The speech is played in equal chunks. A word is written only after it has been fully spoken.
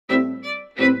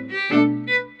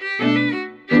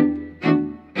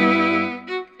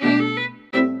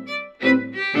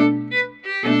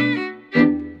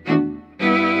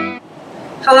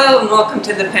Hello and welcome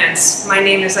to the Pence. My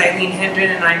name is Eileen Hendren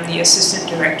and I'm the assistant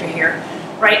director here.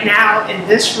 Right now in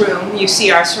this room you see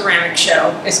our ceramic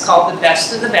show. It's called The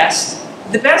Best of the Best.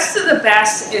 The Best of the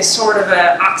Best is sort of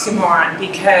an oxymoron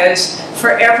because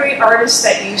for every artist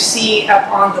that you see up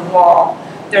on the wall,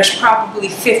 there's probably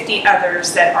 50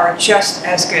 others that are just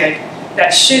as good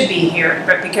that should be here,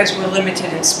 but because we're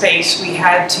limited in space, we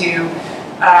had to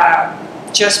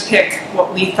just pick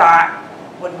what we thought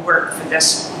would work for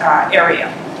this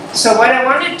area. So what I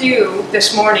want to do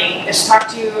this morning is talk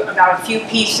to you about a few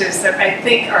pieces that I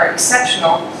think are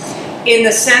exceptional in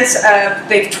the sense of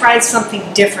they've tried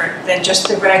something different than just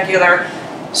the regular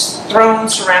thrown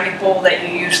ceramic bowl that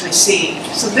you usually see.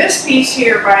 So this piece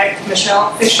here by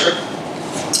Michelle Fisher,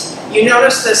 you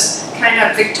notice this kind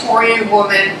of Victorian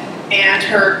woman and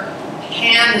her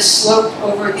hand is sloped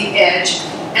over the edge,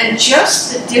 and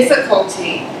just the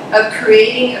difficulty of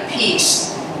creating a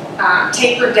piece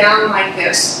tapered down like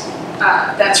this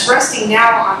that's resting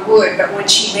now on wood, but when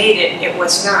she made it, it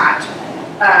was not,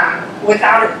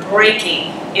 without it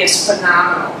breaking is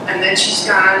phenomenal. And then she's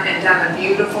gone and done a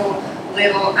beautiful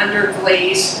little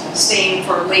underglaze stain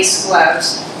for lace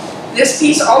gloves. This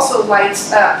piece also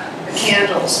lights up the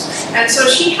candles, and so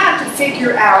she had to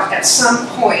figure out at some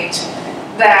point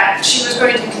that she was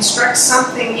going to construct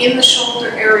something in the shoulder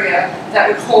area that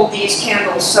would hold these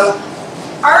candles. So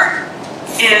art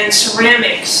and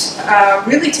ceramics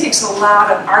really takes a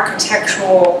lot of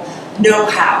architectural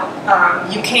know-how.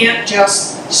 You can't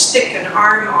just stick an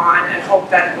arm on and hope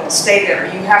that it will stay there.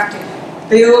 You have to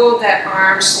build that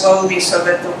arm slowly so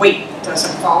that the weight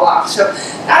doesn't fall off. So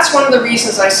that's one of the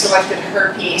reasons I selected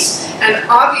her piece. And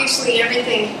obviously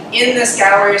everything in this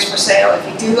gallery is for sale.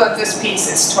 If you do love this piece,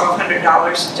 it's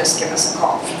 $1,200. Just give us a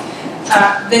call.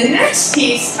 The next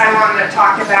piece I want to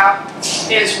talk about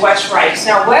is Wes Wright.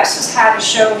 Now Wes has had a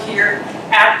show here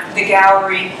at the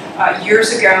gallery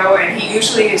years ago, and he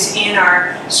usually is in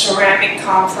our ceramic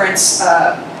conference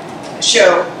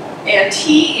show. And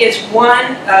he is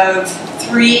one of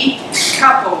 3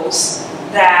 couples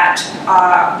that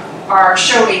are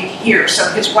showing here.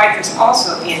 So his wife is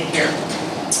also in here.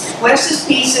 Wes's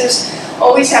pieces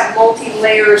always have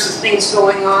multi-layers of things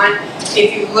going on.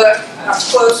 If you look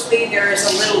closely, there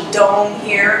is a little dome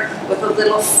here with a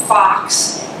little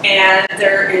fox, and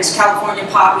there is California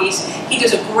poppies. He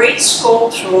does a great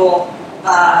sculptural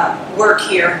work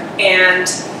here, and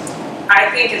I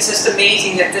think it's just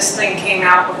amazing that this thing came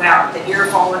out without the ear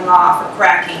falling off or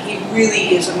cracking. He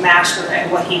really is a master at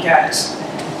what he does.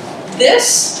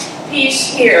 This piece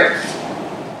here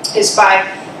is by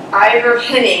Eileen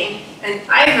Hendren. And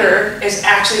Ivor is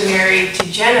actually married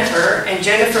to Jennifer, and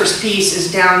Jennifer's piece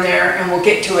is down there, and we'll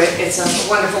get to it. It's a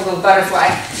wonderful little butterfly.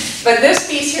 But this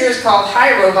piece here is called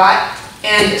Hi Robot,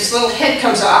 and its little head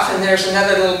comes off, and there's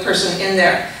another little person in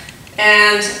there.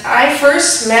 And I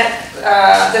first met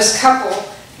this couple.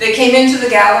 They came into the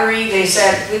gallery, they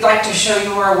said, we'd like to show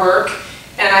you our work,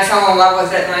 and I fell in love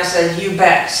with it, and I said, you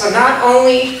bet. So not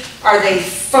only are they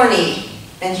funny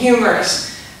and humorous,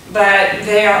 but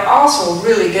they are also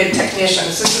really good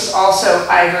technicians. This is also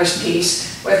Ivor's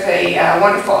piece with a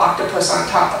wonderful octopus on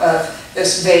top of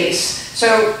this vase.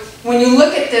 So when you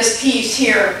look at this piece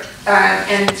here,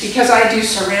 and because I do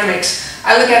ceramics,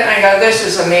 I look at it and I go, this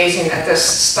is amazing that this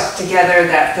stuck together,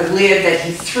 that the lid that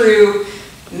he threw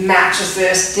matches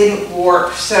this, didn't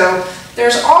warp. So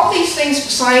there's all these things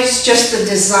besides just the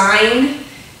design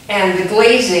and the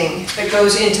glazing that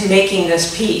goes into making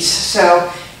this piece. So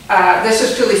this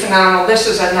is truly phenomenal. This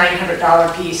is a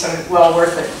 $900 piece and well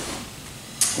worth it.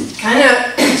 Kind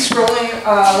of scrolling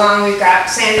along, we've got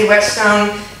Sandy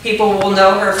Whetstone. People will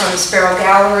know her from the Sparrow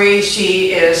Gallery.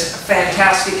 She is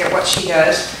fantastic at what she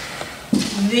does.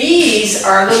 These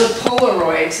are little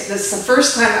Polaroids. This is the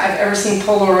first time I've ever seen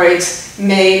Polaroids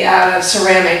made out of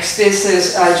ceramics. This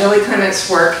is Jolie Clements'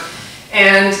 work.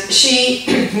 And she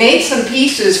made some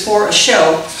pieces for a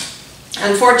show.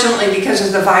 Unfortunately, because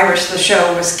of the virus, the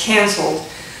show was canceled.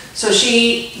 So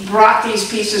she brought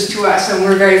these pieces to us, and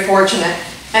we're very fortunate.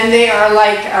 And they are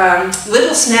like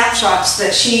little snapshots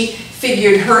that she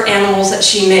figured her animals that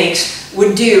she makes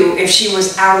would do if she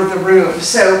was out of the room.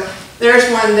 So there's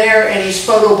one there, and he's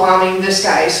photobombing this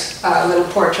guy's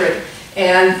little portrait.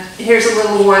 And here's a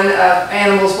little one of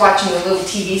animals watching a little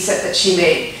TV set that she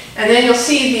made. And then you'll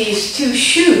see these 2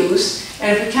 shoes,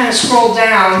 and if we kind of scroll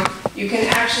down, you can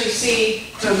actually see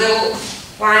the little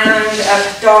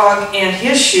wound-up dog and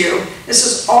his shoe. This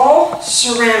is all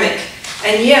ceramic,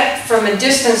 and yet from a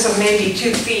distance of maybe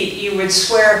 2 feet, you would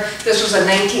swear this was a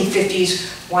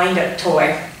 1950s wind-up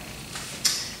toy.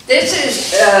 This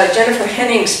is Jennifer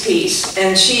Henning's piece,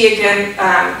 and she again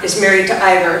is married to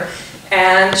Ivor.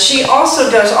 And she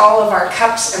also does all of our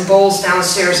cups and bowls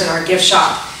downstairs in our gift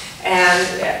shop.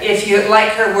 And if you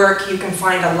like her work, you can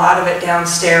find a lot of it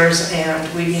downstairs,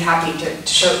 and we'd be happy to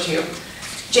show it to you.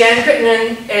 Jan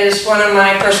Crittenden is one of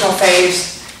my personal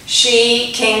faves.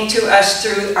 She came to us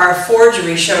through our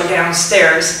forgery show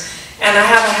downstairs, and I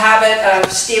have a habit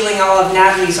of stealing all of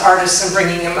Natalie's artists and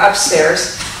bringing them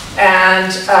upstairs.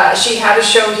 And she had a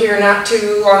show here not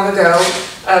too long ago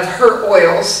of her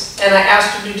oils, and I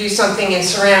asked her to do something in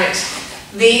ceramics.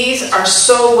 These are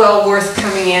so well worth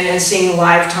coming in and seeing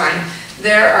live time.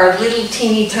 There are little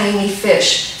teeny tiny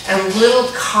fish and little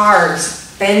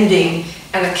cards bending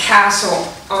and a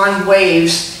castle on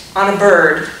waves on a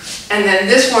bird. And then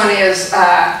this one is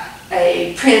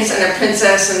a prince and a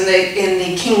princess in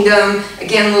the kingdom,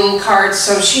 again little cards.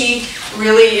 So she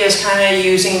really is kind of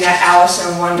using that Alice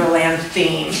in Wonderland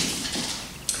theme.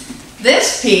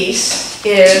 This piece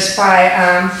is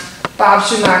by Bob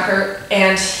Schumacher,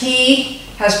 and he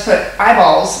has put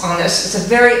eyeballs on this. It's a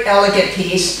very elegant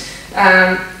piece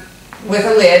with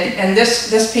a lid, and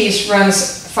this piece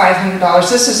runs $500.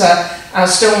 This is a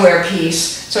stoneware piece,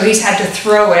 so he's had to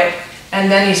throw it, and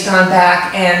then he's gone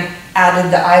back and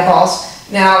added the eyeballs.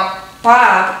 Now,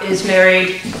 Bob is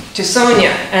married to Sonia,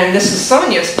 and this is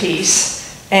Sonia's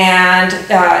piece. And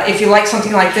if you like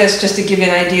something like this, just to give you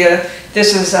an idea,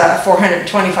 this is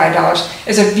 $425.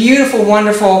 It's a beautiful,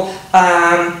 wonderful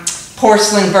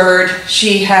porcelain bird.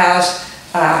 She has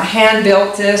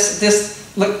hand-built this.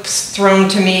 This looks thrown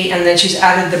to me, and then she's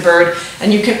added the bird.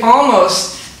 And you can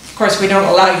almost, of course, we don't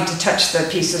allow you to touch the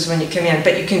pieces when you come in,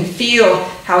 but you can feel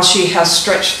how she has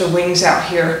stretched the wings out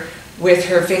here with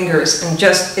her fingers, and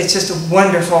it's just a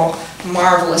wonderful,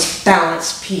 marvelous,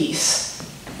 balanced piece.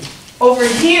 Over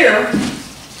here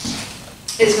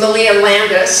is Malia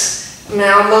Landis.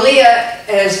 Now, Malia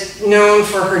is known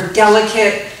for her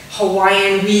delicate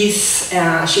Hawaiian wreaths.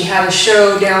 She had a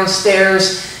show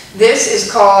downstairs. This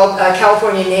is called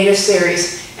California Native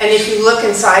Series. And if you look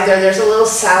inside there, there's a little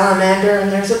salamander,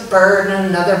 and there's a bird and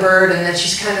another bird, and then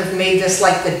she's kind of made this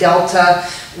like the delta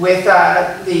with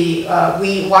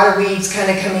the water weeds kind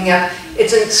of coming up.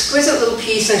 It's an exquisite little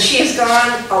piece, and she has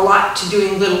gone a lot to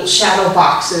doing little shadow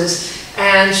boxes,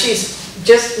 and she's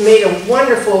just made a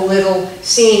wonderful little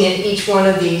scene in each one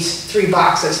of these 3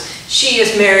 boxes. She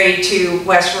is married to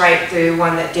Wesley Wright, the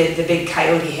one that did the big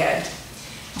coyote head.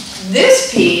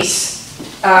 This piece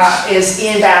is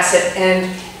Ian Bassett,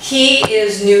 and he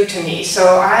is new to me,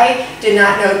 so I did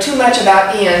not know too much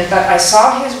about Ian, but I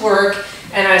saw his work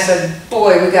and I said,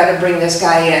 boy, we got to bring this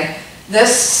guy in.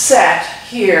 This set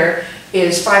here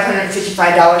is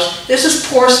 $555. This is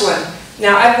porcelain.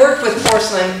 Now, I've worked with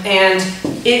porcelain, and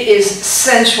it is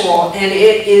sensual, and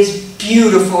it is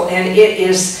beautiful, and it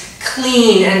is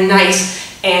clean and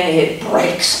nice, and it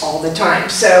breaks all the time.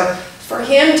 So for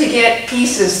him to get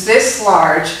pieces this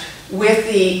large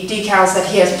with the decals that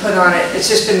he has put on it, it's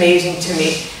just amazing to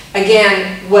me.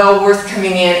 Again, well worth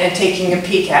coming in and taking a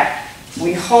peek at.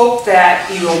 We hope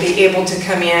that you will be able to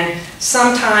come in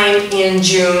sometime in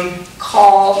June.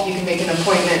 Call, you can make an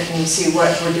appointment and see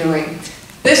what we're doing.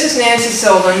 This is Nancy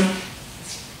Selvin.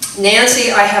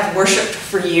 Nancy, I have worshipped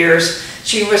for years.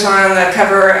 She was on the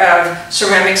cover of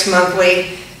Ceramics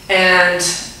Monthly, and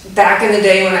back in the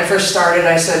day when I first started,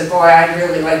 I said, boy, I'd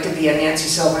really like to be a Nancy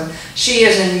Selvin. She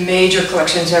is in major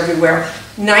collections everywhere.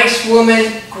 Nice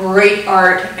woman, great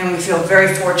art, and we feel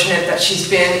very fortunate that she's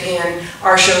been in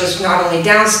our shows not only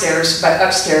downstairs, but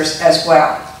upstairs as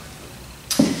well.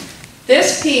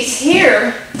 This piece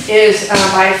here is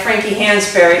by Frankie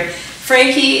Hansberry.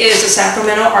 Frankie is a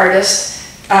Sacramento artist.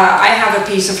 I have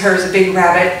a piece of hers, a big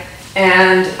rabbit,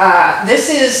 and this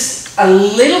is a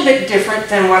little bit different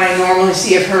than what I normally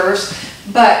see of hers,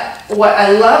 but what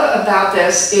I love about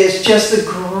this is just the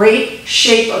great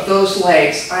shape of those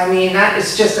legs. I mean, that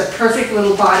is just a perfect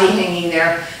little body hanging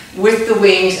there with the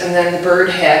wings and then the bird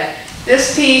head.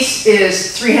 This piece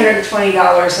is $320,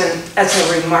 and that's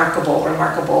a remarkable,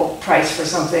 remarkable price for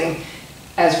something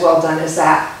as well done as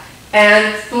that.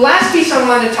 And the last piece I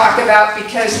wanted to talk about,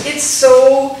 because it's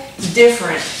so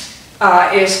different,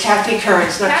 is Kathy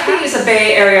Kearns. Now, Kathy is a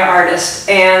Bay Area artist,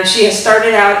 and she has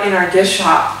started out in our gift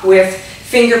shop with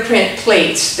fingerprint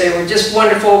plates. They were just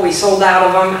wonderful. We sold out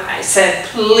of them. I said,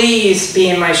 please be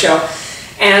in my show.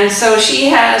 And so she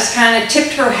has kind of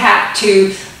tipped her hat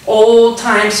to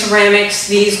old-time ceramics.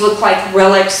 These look like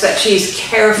relics that she's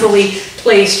carefully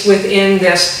placed within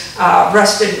this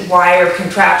rusted wire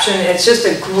contraption. It's just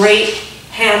a great,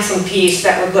 handsome piece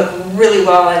that would look really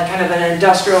well in kind of an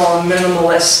industrial,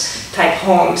 minimalist type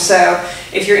home. So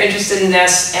if you're interested in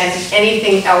this and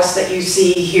anything else that you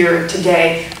see here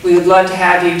today, we would love to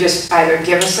have you just either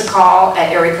give us a call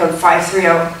at area code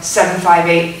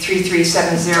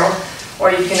 530-758-3370,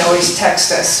 or you can always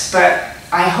text us. But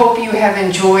I hope you have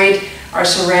enjoyed our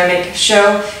ceramic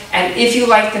show, and if you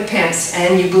like the Pence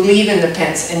and you believe in the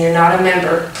Pence and you're not a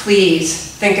member,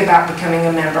 please think about becoming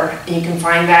a member. You can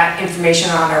find that information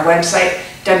on our website,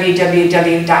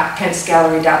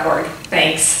 www.pencegallery.org.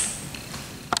 Thanks.